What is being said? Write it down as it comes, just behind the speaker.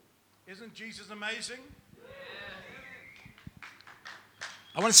Isn't Jesus amazing?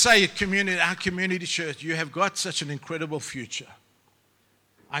 I want to say our community church, you have got such an incredible future.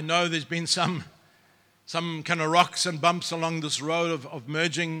 I know there's been some kind of rocks and bumps along this road of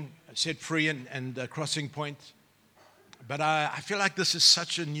merging Set Free and Crossing Point. But I feel like this is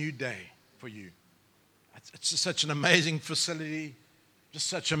such a new day for you. It's just such an amazing facility, just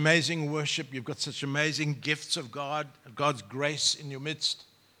such amazing worship. You've got such amazing gifts of God, God's grace in your midst.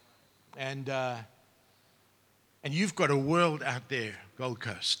 And you've got a world out there, Gold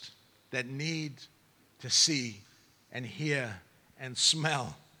Coast, that need to see and hear and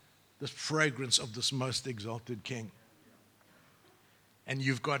smell the fragrance of this most exalted King. And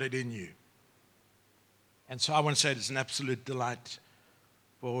you've got it in you. And so I want to say it's an absolute delight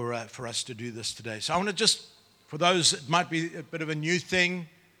for us to do this today. So I want to just, for those, it might be a bit of a new thing.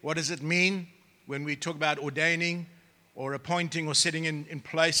 What does it mean when we talk about ordaining or appointing or setting in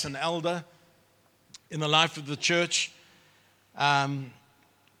place an elder in the life of the church? Paul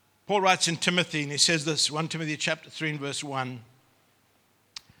writes in Timothy, and he says this, 1 Timothy chapter 3 and verse 1.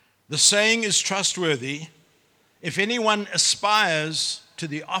 The saying is trustworthy. If anyone aspires to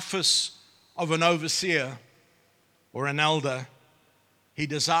the office of an overseer or an elder, he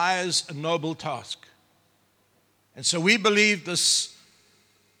desires a noble task. And so we believe this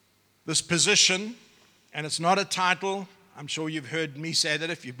position, and it's not a title. I'm sure you've heard me say that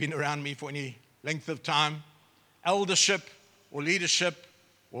if you've been around me for any length of time. Eldership or leadership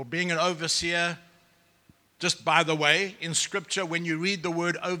or being an overseer. Just by the way, in Scripture, when you read the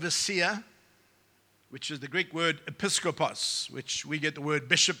word overseer, which is the Greek word episkopos, which we get the word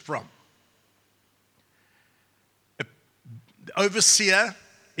bishop from. The overseer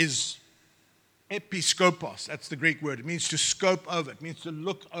is episkopos. That's the Greek word. It means to scope over. It means to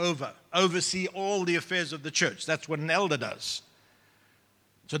look over, oversee all the affairs of the church. That's what an elder does.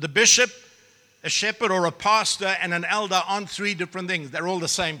 So the bishop, a shepherd, or a pastor, and an elder aren't three different things. They're all the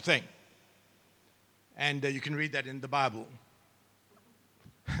same thing. And you can read that in the Bible.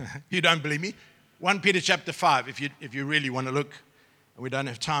 You don't believe me? 1 Peter chapter 5, if you really want to look. We don't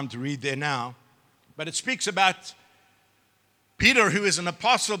have time to read there now. But it speaks about Peter, who is an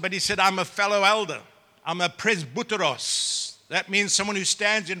apostle, but he said, I'm a fellow elder. I'm a presbyteros. That means someone who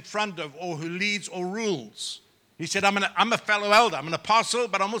stands in front of or who leads or rules. He said, I'm a fellow elder. I'm an apostle,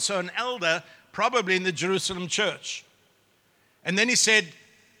 but I'm also an elder, probably in the Jerusalem church. And then he said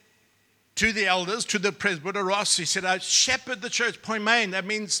to the elders, to the presbyteros, he said, I shepherd the church, poimen. That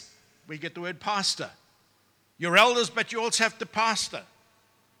means we get the word pastor. You're elders, but you also have to pastor.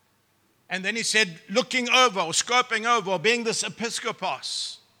 And then he said, looking over or scoping over or being this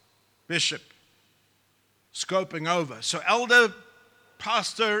episkopos, bishop, scoping over. So elder,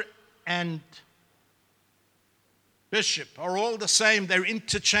 pastor, and bishop are all the same. They're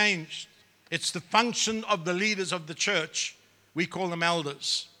interchanged. It's the function of the leaders of the church. We call them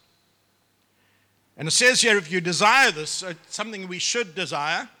elders. And it says here, if you desire this, it's something we should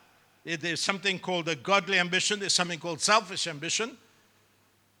desire. There's something called a godly ambition. There's something called selfish ambition.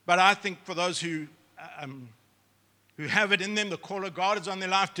 But I think for those who have it in them, the call of God is on their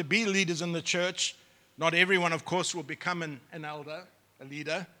life to be leaders in the church. Not everyone, of course, will become an elder, a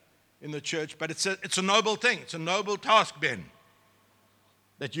leader in the church. But it's a noble thing. It's a noble task, Ben,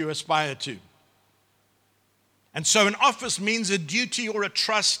 that you aspire to. And so an office means a duty or a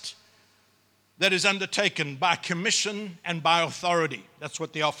trust that is undertaken by commission and by authority. That's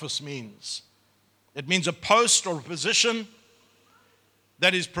what the office means. It means a post or a position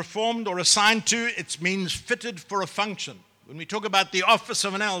that is performed or assigned to. It means fitted for a function. When we talk about the office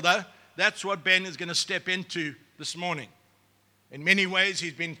of an elder, that's what Ben is going to step into this morning. In many ways,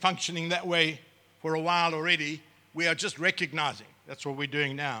 he's been functioning that way for a while already. We are just recognizing. That's what we're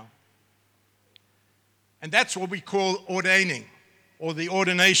doing now. And that's what we call ordaining, or the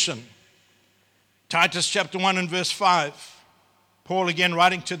ordination. Titus chapter 1 and verse 5. Paul again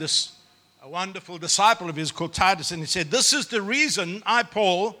writing to this a wonderful disciple of his called Titus, and he said, this is the reason I,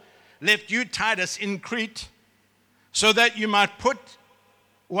 Paul, left you, Titus, in Crete, so that you might put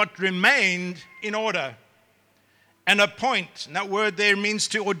what remained in order and appoint. And that word there means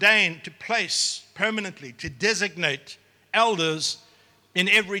to ordain, to place permanently, to designate elders in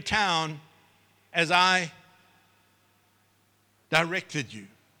every town as I directed you.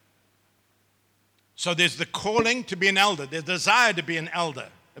 So there's the calling to be an elder. There's the desire to be an elder,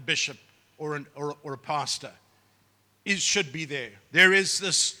 a bishop, or a pastor. It should be there. There is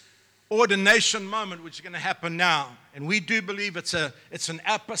this ordination moment which is going to happen now. And we do believe it's an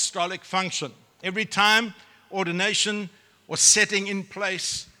apostolic function. Every time ordination or setting in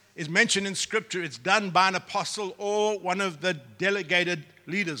place is mentioned in Scripture, it's done by an apostle or one of the delegated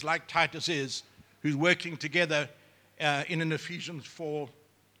leaders like Titus is, who's working together in an Ephesians 4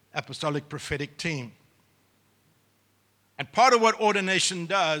 apostolic prophetic team. And part of what ordination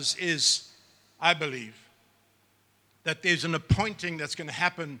does is, I believe, that there's an appointing that's going to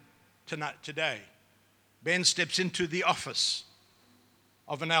happen today. Ben steps into the office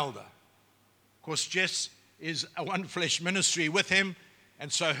of an elder. Of course, Jess is a one flesh ministry with him,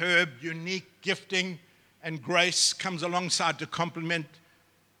 and so her unique gifting and grace comes alongside to complement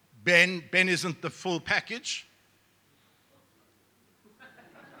Ben. Ben isn't the full package.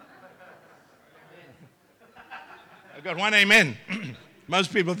 I got one amen.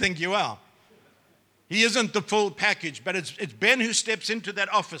 Most people think you are. He isn't the full package, but it's Ben who steps into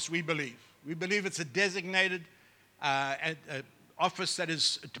that office, we believe. We believe it's a designated office that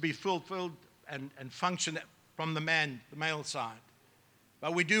is to be fulfilled and function from the male side.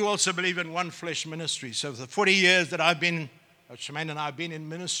 But we do also believe in one flesh ministry. So for the 40 years that Shemaine and I have been in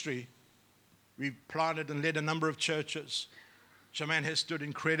ministry, we've planted and led a number of churches. Shemaine has stood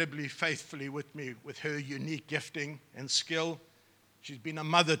incredibly faithfully with me with her unique gifting and skill. She's been a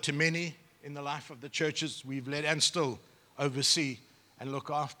mother to many in the life of the churches we've led and still oversee and look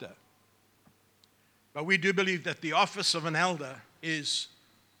after. But we do believe that the office of an elder is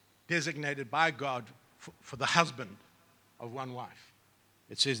designated by God for the husband of one wife.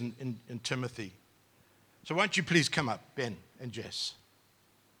 It says in Timothy. So won't you please come up, Ben and Jess.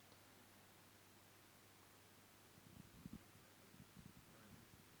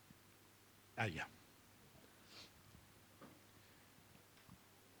 Yeah.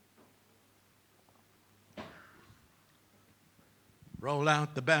 Roll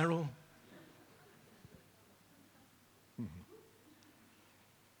out the barrel.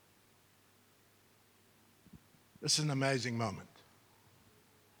 This is an amazing moment.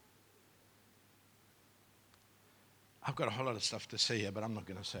 I've got a whole lot of stuff to say here, but I'm not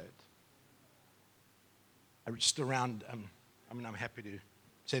going to say it. I reached around, I'm happy to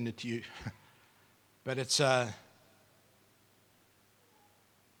send it to you. But it's,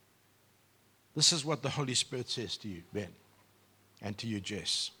 this is what the Holy Spirit says to you, Ben, and to you,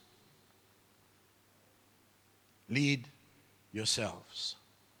 Jess. Lead yourselves.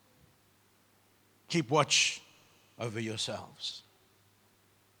 Keep watch over yourselves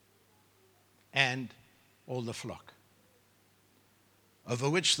and all the flock, over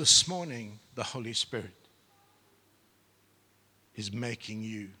which this morning the Holy Spirit is making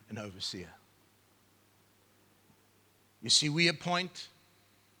you an overseer. You see, we appoint,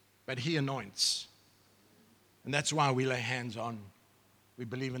 but He anoints. And that's why we lay hands on. We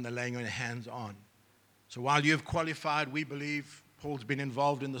believe in the laying of hands on. So while you have qualified, we believe Paul's been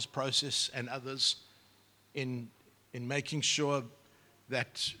involved in this process and others in making sure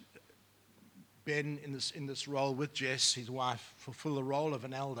that Ben, in this role with Jess, his wife, fulfill the role of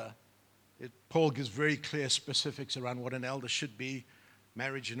an elder. Paul gives very clear specifics around what an elder should be: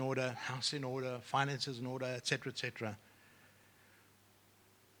 marriage in order, house in order, finances in order, etc., etc.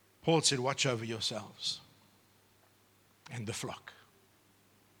 Paul said, watch over yourselves and the flock,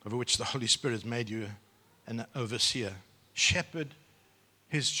 over which the Holy Spirit has made you an overseer. Shepherd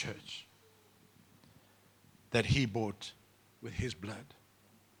His church that He bought with His blood.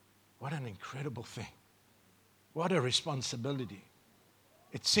 What an incredible thing. What a responsibility.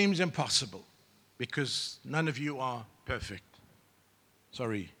 It seems impossible because none of you are perfect.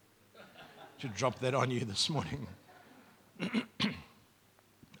 Sorry to drop that on you this morning.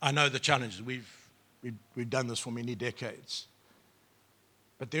 I know the challenges. We've done this for many decades.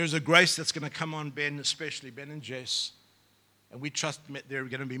 But there's a grace that's going to come on Ben, especially Ben and Jess. And we trust there are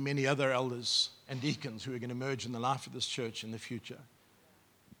going to be many other elders and deacons who are going to emerge in the life of this church in the future,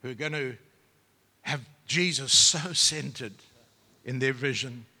 who are going to have Jesus so centered in their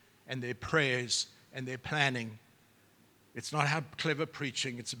vision and their prayers and their planning. It's not how clever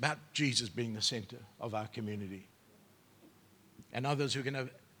preaching, it's about Jesus being the center of our community. And others who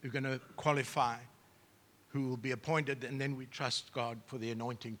are going to qualify, who will be appointed, and then we trust God for the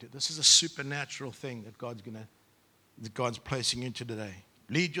anointing. This is a supernatural thing that God's placing into today.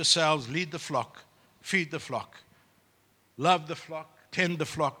 Lead yourselves, lead the flock, feed the flock, love the flock, tend the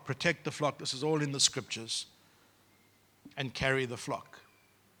flock, protect the flock. This is all in the scriptures. And carry the flock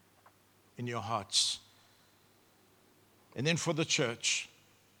in your hearts. And then for the church,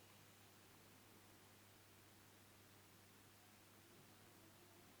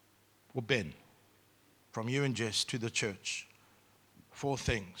 well, Ben, from you and Jess to the church, 4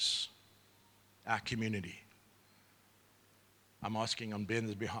 things. Our community. I'm asking on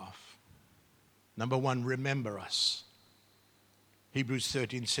Ben's behalf. Number 1, remember us. Hebrews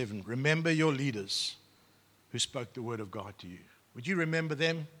 13:7. Remember your leaders who spoke the word of God to you. Would you remember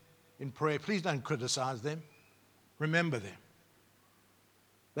them in prayer? Please don't criticize them. Remember them.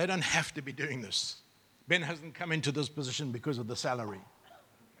 They don't have to be doing this. Ben hasn't come into this position because of the salary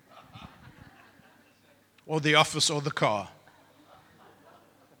or the office or the car.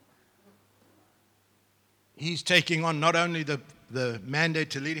 He's taking on not only the mandate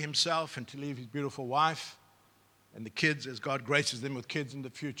to lead himself and to leave his beautiful wife and the kids as God graces them with kids in the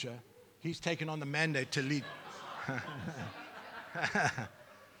future. He's taken on the mandate to lead.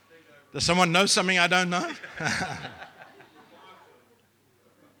 Does someone know something I don't know?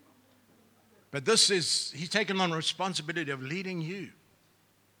 But he's taken on the responsibility of leading you.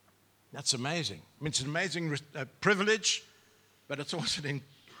 That's amazing. I mean, it's an amazing privilege, but it's also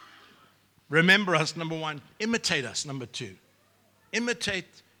remember us, number one. Imitate us, number two.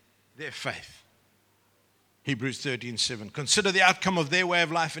 Imitate their faith. Hebrews 13:7. Consider the outcome of their way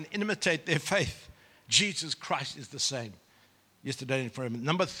of life and imitate their faith. Jesus Christ is the same yesterday and forever.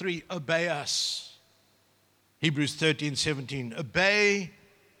 Number three, obey us. Hebrews 13:17. Obey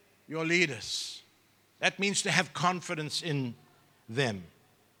your leaders. That means to have confidence in them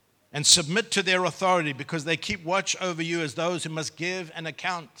and submit to their authority because they keep watch over you as those who must give an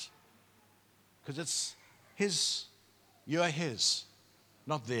account. Because it's his, you are his,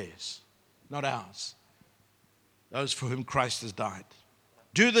 not theirs, not ours. Those for whom Christ has died.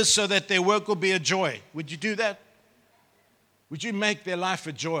 Do this so that their work will be a joy. Would you do that? Would you make their life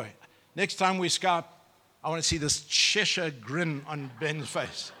a joy? Next time we Skype, I want to see this Cheshire grin on Ben's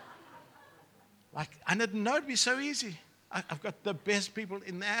face. Like, I didn't know it'd be so easy. I've got the best people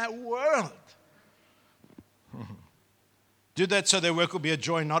in the world. Do that so their work will be a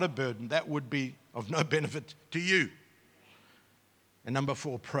joy, not a burden. That would be of no benefit to you. And number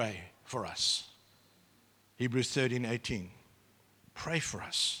four, pray for us. Hebrews 13:18. Pray for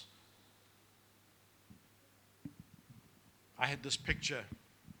us. I had this picture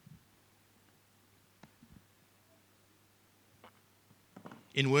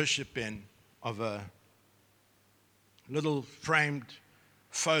in worship of a little framed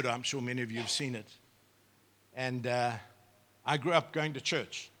photo. I'm sure many of you have seen it. And I grew up going to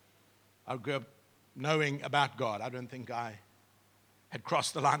church. I grew up knowing about God. I don't think I had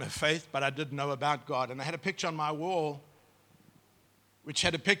crossed the line of faith, but I did know about God. And I had a picture on my wall which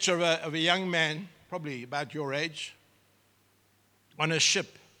had a picture of a young man, probably about your age, on a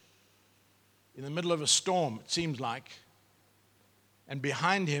ship in the middle of a storm, it seems like. And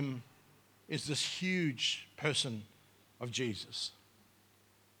behind him is this huge person of Jesus.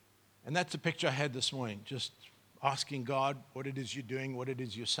 And that's the picture I had this morning, just asking God what it is you're doing, what it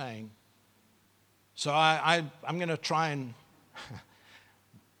is you're saying. So I'm going to try and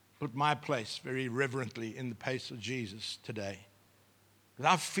put my place very reverently in the place of Jesus today.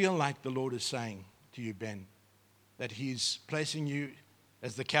 Because I feel like the Lord is saying to you, Ben, that he's placing you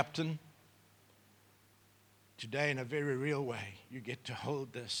as the captain. Today, in a very real way, you get to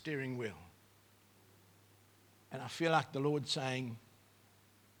hold the steering wheel. And I feel like the Lord's saying,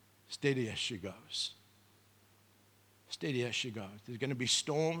 steady as she goes. Steady as she goes. There's going to be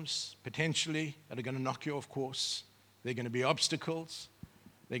storms, potentially, that are going to knock you off course. There are going to be obstacles.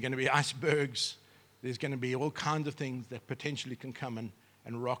 There are going to be icebergs. There's going to be all kinds of things that potentially can come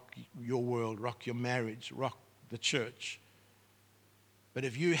and rock your world, rock your marriage, rock the church. But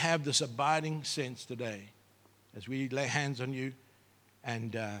if you have this abiding sense today, as we lay hands on you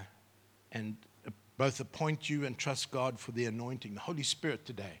and both appoint you and trust God for the anointing, the Holy Spirit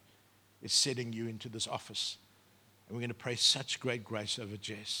today is setting you into this office. And we're going to pray such great grace over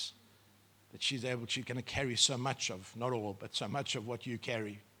Jess that she's going to carry so much of, not all, but so much of what you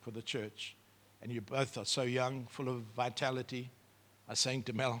carry for the church. And you both are so young, full of vitality. I was saying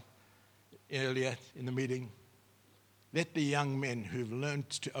to Mel earlier in the meeting, let the young men who've learned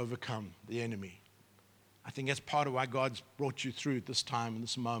to overcome the enemy. I think that's part of why God's brought you through this time and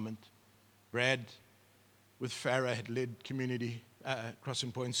this moment. Brad, with Farah, had led community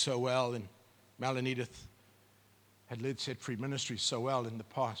Crossing Point so well, and Mel and Edith had led Set Free Ministry so well in the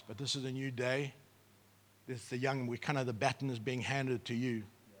past. But this is a new day. This is the young, the baton is being handed to you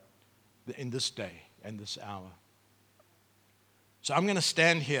in this day and this hour. So I'm going to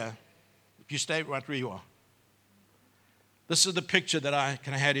stand here. If you stay right where you are. This is the picture that I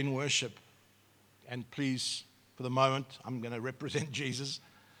had in worship. And please, for the moment, I'm going to represent Jesus.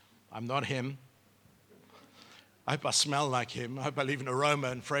 I'm not him. I hope I smell like him. I hope I leave an aroma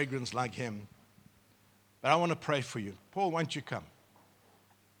and fragrance like him. But I want to pray for you. Paul, won't you come?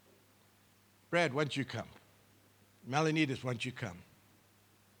 Brad, won't you come? Melanitas, won't you come?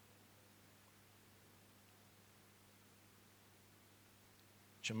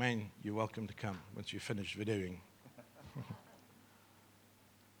 Jermaine, you're welcome to come once you finish videoing.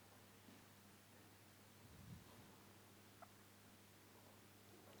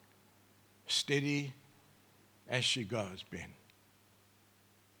 steady as she goes, Ben.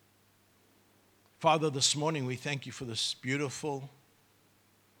 Father, this morning we thank you for this beautiful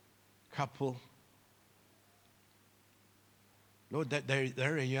couple. Lord, that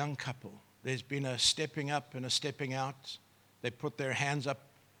they're a young couple. There's been a stepping up and a stepping out. They put their hands up.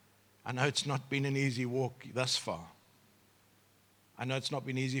 I know it's not been an easy walk thus far. I know it's not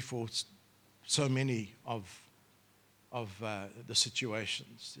been easy for so many of the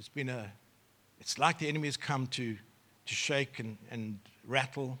situations. It's like the enemy has come to shake and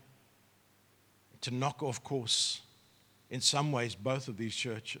rattle, to knock off course, in some ways, both of these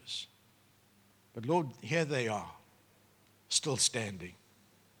churches. But Lord, here they are, still standing,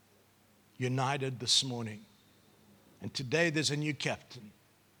 united this morning. And today there's a new captain.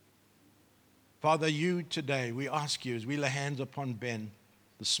 Father, you today, we ask you as we lay hands upon Ben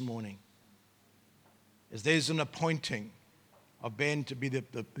this morning, as there's an appointing of Ben to be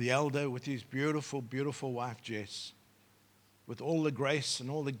the elder with his beautiful, beautiful wife, Jess, with all the grace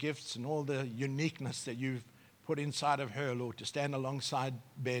and all the gifts and all the uniqueness that you've put inside of her, Lord, to stand alongside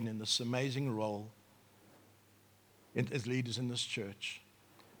Ben in this amazing role as leaders in this church.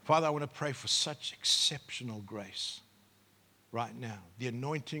 Father, I want to pray for such exceptional grace right now, the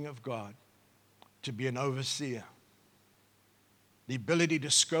anointing of God to be an overseer, the ability to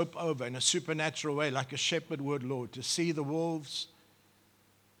scope over in a supernatural way like a shepherd would, Lord, to see the wolves,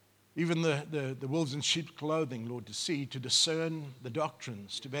 even the wolves in sheep's clothing, Lord, to see, to discern the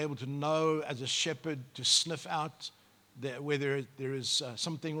doctrines, to be able to know as a shepherd, to sniff out where there is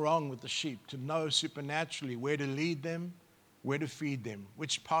something wrong with the sheep, to know supernaturally where to lead them, where to feed them,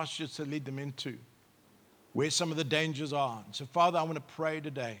 which pastures to lead them into, where some of the dangers are. So, Father, I want to pray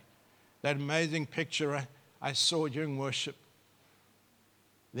today, that amazing picture I saw during worship,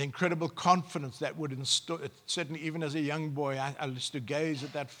 the incredible confidence that would instill, certainly even as a young boy, I used to gaze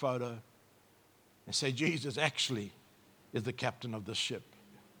at that photo and say, Jesus actually is the captain of this ship.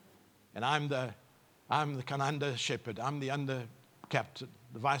 And I'm the kind of under shepherd. I'm the under captain,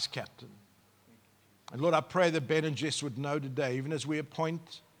 the vice captain. And Lord, I pray that Ben and Jess would know today, even as we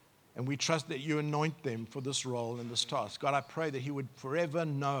appoint and we trust that you anoint them for this role and this task. God, I pray that he would forever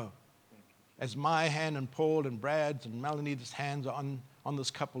know, as my hand and Paul and Brad's and Melanie's hands are on this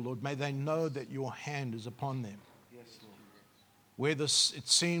couple, Lord, may they know that your hand is upon them. Yes, Lord. Where it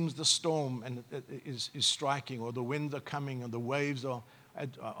seems the storm is striking, or the winds are coming, or the waves of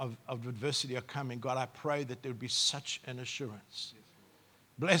adversity are coming, God, I pray that there would be such an assurance. Yes,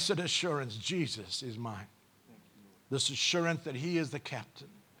 blessed assurance, Jesus is mine. This assurance that he is the captain.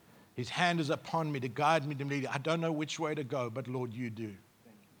 His hand is upon me to guide me, to lead. I don't know which way to go, but Lord, you do.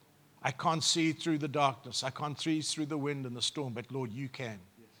 I can't see through the darkness. I can't see through the wind and the storm, but Lord, you can.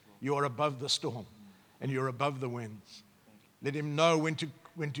 You are above the storm and you're above the winds. Let him know when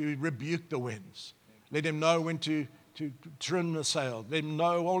to rebuke the winds. Let him know when to trim the sail. Let him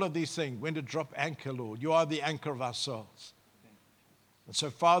know all of these things, when to drop anchor, Lord. You are the anchor of our souls. And so,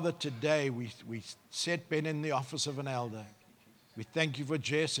 Father, today we set Ben in the office of an elder. We thank you for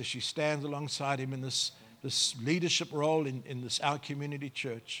Jess as she stands alongside him in this leadership role in this Our Community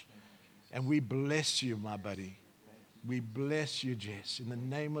Church. And we bless you, my buddy. We bless you, Jess, in the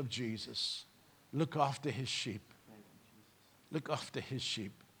name of Jesus. Look after his sheep. Look after his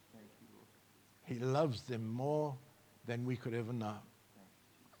sheep. He loves them more than we could ever know.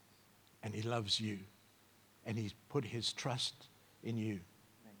 And he loves you. And he's put his trust in you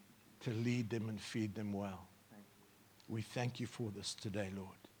to lead them and feed them well. We thank you for this today, Lord.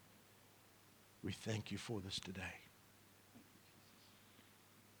 We thank you for this today.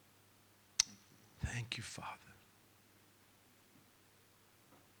 Thank you, Father.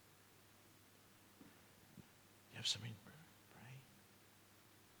 You have something to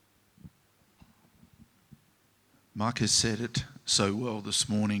pray? Mark has said it so well this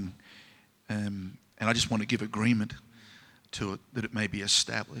morning, and I just want to give agreement to it, that it may be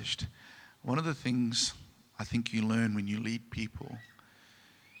established. One of the things I think you learn when you lead people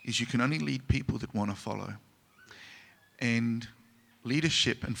is you can only lead people that want to follow. And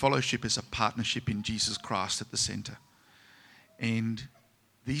leadership and fellowship is a partnership in Jesus Christ at the center. And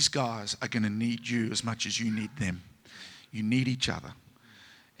these guys are going to need you as much as you need them. You need each other.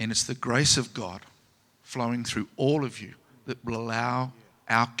 And it's the grace of God flowing through all of you that will allow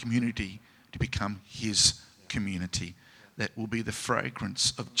our community to become his community. That will be the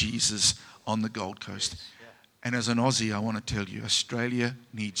fragrance of Jesus on the Gold Coast. And as an Aussie, I want to tell you, Australia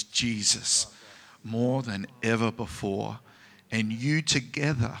needs Jesus more than ever before. And you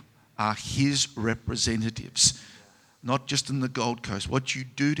together are his representatives, not just in the Gold Coast. What you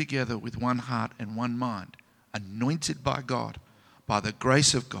do together with one heart and one mind, anointed by God, by the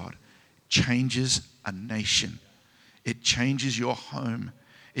grace of God, changes a nation. It changes your home.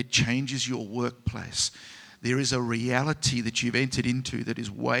 It changes your workplace. There is a reality that you've entered into that is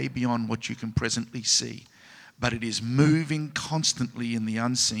way beyond what you can presently see, but it is moving constantly in the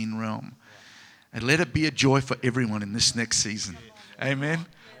unseen realm. And let it be a joy for everyone in this next season. Amen.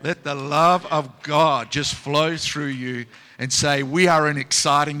 Let the love of God just flow through you and say, we are in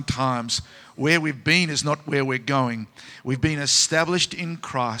exciting times. Where we've been is not where we're going. We've been established in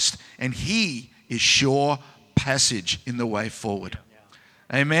Christ, and He is sure passage in the way forward.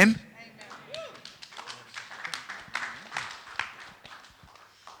 Amen.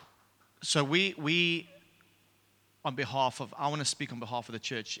 So we on behalf of, I want to speak on behalf of the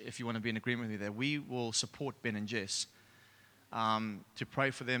church, if you want to be in agreement with me there, we will support Ben and Jess, to pray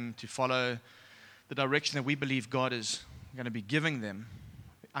for them, to follow the direction that we believe God is going to be giving them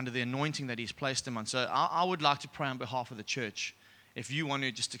under the anointing that He's placed them on. So I would like to pray on behalf of the church, if you want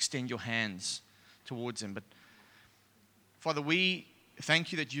to just extend your hands towards them. But Father, we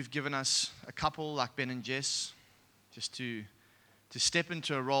thank you that you've given us a couple like Ben and Jess, just to step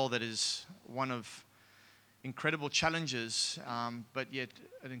into a role that is one of incredible challenges, but yet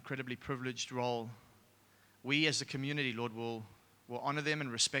an incredibly privileged role. We as a community, Lord, will honor them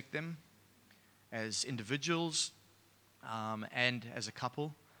and respect them as individuals and as a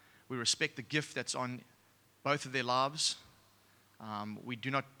couple. We respect the gift that's on both of their lives. We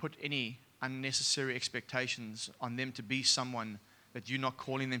do not put any unnecessary expectations on them to be someone that you're not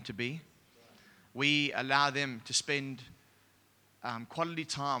calling them to be. We allow them to spend quality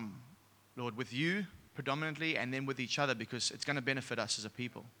time, Lord, with you predominantly, and then with each other, because it's going to benefit us as a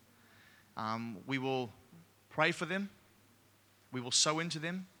people. We will pray for them. We will sow into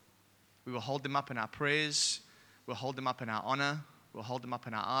them. We will hold them up in our prayers. We'll hold them up in our honor. We'll hold them up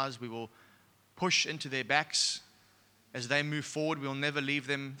in our eyes. We will push into their backs as they move forward. We'll never leave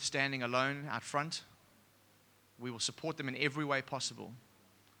them standing alone out front. We will support them in every way possible,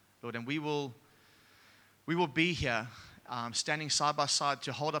 Lord, and we will be here standing side by side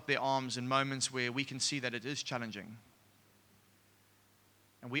to hold up their arms in moments where we can see that it is challenging.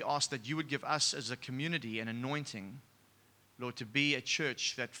 And we ask that you would give us as a community an anointing, Lord, to be a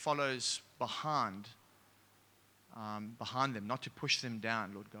church that follows behind them, not to push them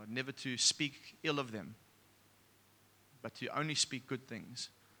down, Lord God, never to speak ill of them, but to only speak good things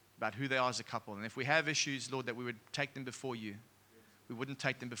about who they are as a couple. And if we have issues, Lord, that we would take them before you. We wouldn't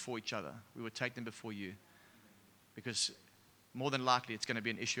take them before each other. We would take them before you. Because more than likely, it's going to be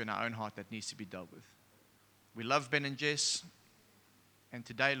an issue in our own heart that needs to be dealt with. We love Ben and Jess. And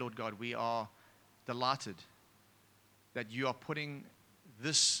today, Lord God, we are delighted that you are putting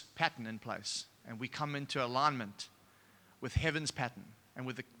this pattern in place. And we come into alignment with heaven's pattern and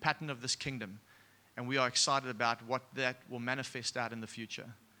with the pattern of this kingdom. And we are excited about what that will manifest out in the future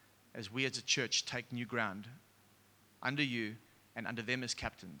as we as a church take new ground under you and under them as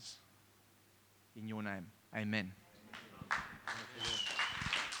captains. In your name, amen.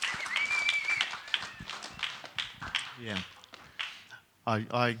 Yeah,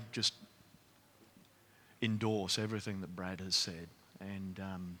 I just endorse everything that Brad has said, and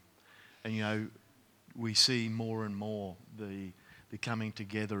you know, we see more and more the coming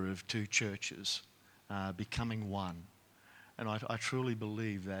together of two churches becoming one, and I truly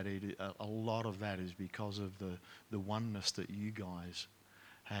believe that a lot of that is because of the oneness that you guys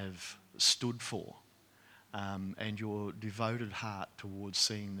have stood for, and your devoted heart towards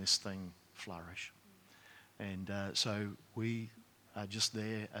seeing this thing flourish. And so we are just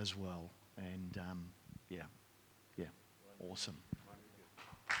there as well. And yeah, awesome.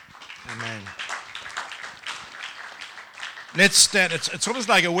 Amen. Let's stand. It's almost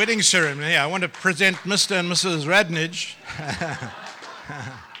like a wedding ceremony. I want to present Mr. and Mrs. Radnage.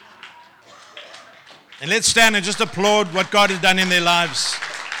 And let's stand and just applaud what God has done in their lives.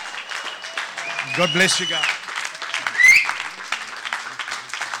 God bless you guys.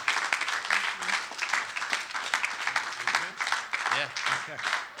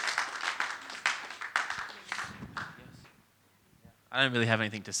 I don't really have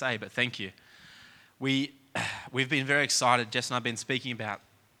anything to say, but thank you. We've been very excited. Jess and I have been speaking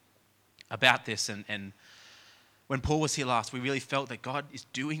about this, and when Paul was here last, we really felt that God is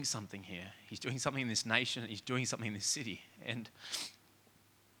doing something here. He's doing something in this nation. He's doing something in this city, and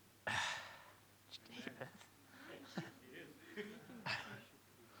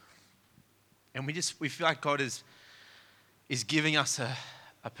we feel like God is giving us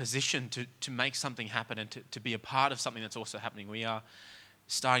a position to make something happen and to be a part of something that's also happening. We are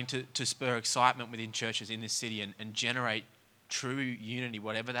starting to spur excitement within churches in this city and generate true unity,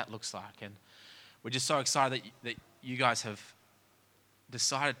 whatever that looks like. And we're just so excited that you guys have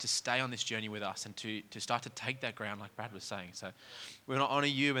decided to stay on this journey with us and to start to take that ground like Brad was saying. So we want to honor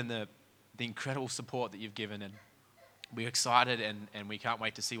you and the incredible support that you've given, and we're excited and we can't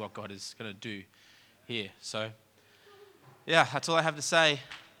wait to see what God is going to do here. So yeah, that's all I have to say.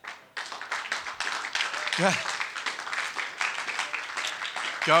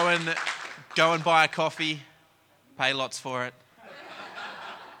 Go and buy a coffee, pay lots for it.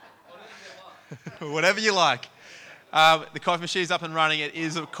 Whatever you like. The coffee machine's up and running. It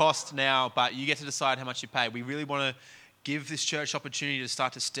is a cost now, but you get to decide how much you pay. We really want to give this church opportunity to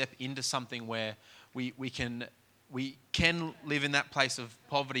start to step into something where we can live in that place of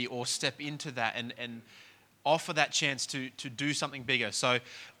poverty, or step into that and offer that chance to do something bigger. So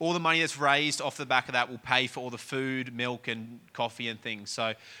all the money that's raised off the back of that will pay for all the food, milk and coffee and things.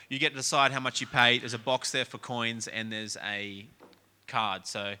 So you get to decide how much you pay. There's a box there for coins and there's a card.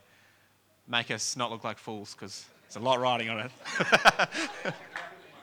 So make us not look like fools, because there's a lot riding on it.